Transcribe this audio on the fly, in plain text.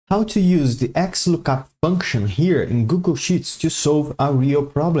how to use the Xlookup function here in Google Sheets to solve a real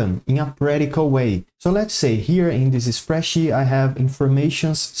problem in a practical way. So let's say here in this spreadsheet, I have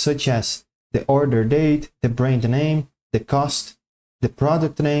informations such as the order date, the brand name, the cost, the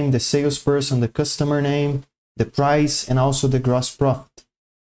product name, the salesperson, the customer name, the price, and also the gross profit.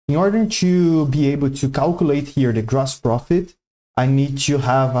 In order to be able to calculate here the gross profit, I need to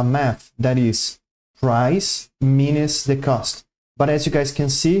have a math that is price minus the cost. But as you guys can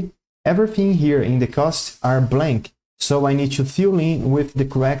see, everything here in the cost are blank. So I need to fill in with the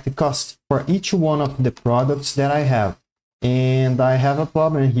correct cost for each one of the products that I have. And I have a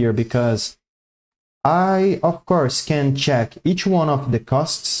problem here because I, of course, can check each one of the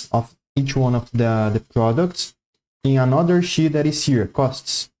costs of each one of the products in another sheet that is here,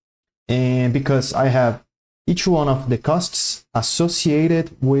 costs. And because I have each one of the costs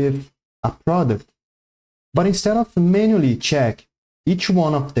associated with a product. But instead of manually check each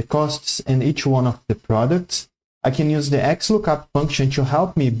one of the costs and each one of the products, I can use the Xlookup function to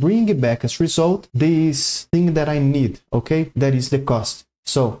help me bring back as result this thing that I need, okay? That is the cost.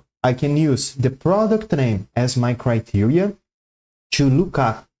 So I can use the product name as my criteria to look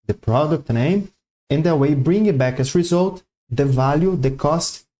up the product name and that way bring it back as result the value, the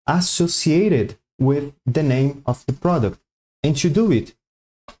cost associated with the name of the product. And to do it,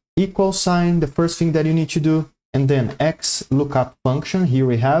 equal sign, the first thing that you need to do, and then Xlookup function, here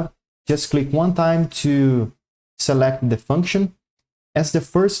we have, just click one time to select the function. As the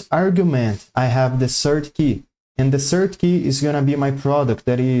first argument, I have the cert key, and the cert key is going to be my product,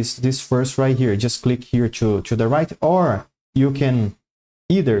 that is this first right here. Just click here to the right, or you can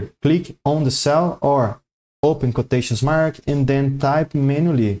either click on the cell or open quotations mark and then type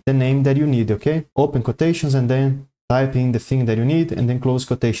manually the name that you need, okay? Open quotations and then type in the thing that you need and then close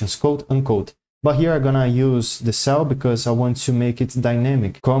quotations, quote unquote. But here I'm gonna use the cell because I want to make it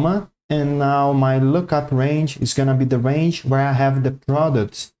dynamic, comma, and now my lookup range is gonna be the range where I have the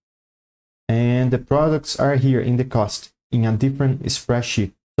products, and the products are here in the cost in a different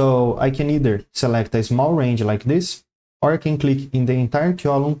spreadsheet. So I can either select a small range like this, or I can click in the entire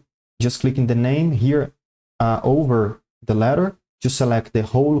column, just clicking the name here over the letter to select the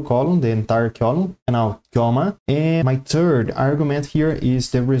whole column, the entire column, and now comma. And my third argument here is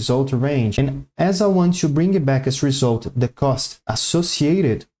the result range. And as I want to bring it back as result the cost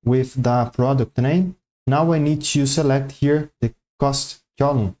associated with the product name, now I need to select here the cost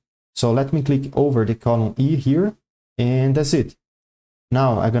column. So let me click over the column E here, and that's it.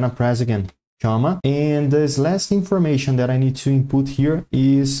 Now I'm gonna press again, comma, and this last information that I need to input here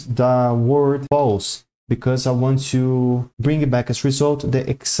is the word false, because I want to bring it back as result the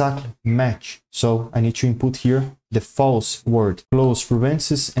exact match. So I need to input here the false word, close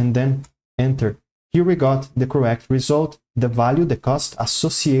parentheses, and then enter. Here we got the correct result, the value, the cost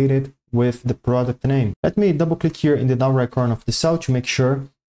associated with the product name. Let me double click here in the down right corner of the cell to make sure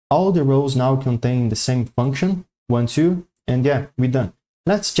all the rows now contain the same function, 1, 2, and yeah, we're done.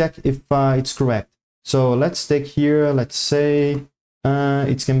 Let's check if it's correct. So let's take here, let's say,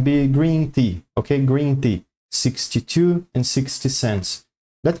 it can be green tea, okay, green tea, 62 and 60 cents.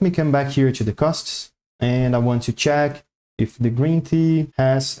 Let me come back here to the costs, and I want to check if the green tea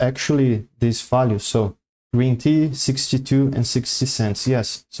has actually this value. So green tea, 62 and 60 cents,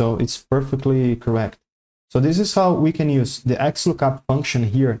 yes, so it's perfectly correct. So this is how we can use the Xlookup function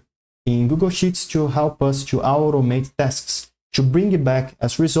here in Google Sheets to help us to automate tasks, to bring it back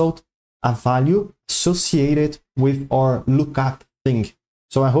as result a value associated with our lookup thing.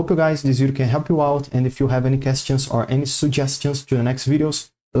 So I hope you guys this video can help you out, and if you have any questions or any suggestions to the next videos,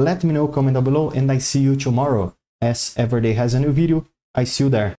 let me know, comment down below, and I see you tomorrow. As every day has a new video, I see you there.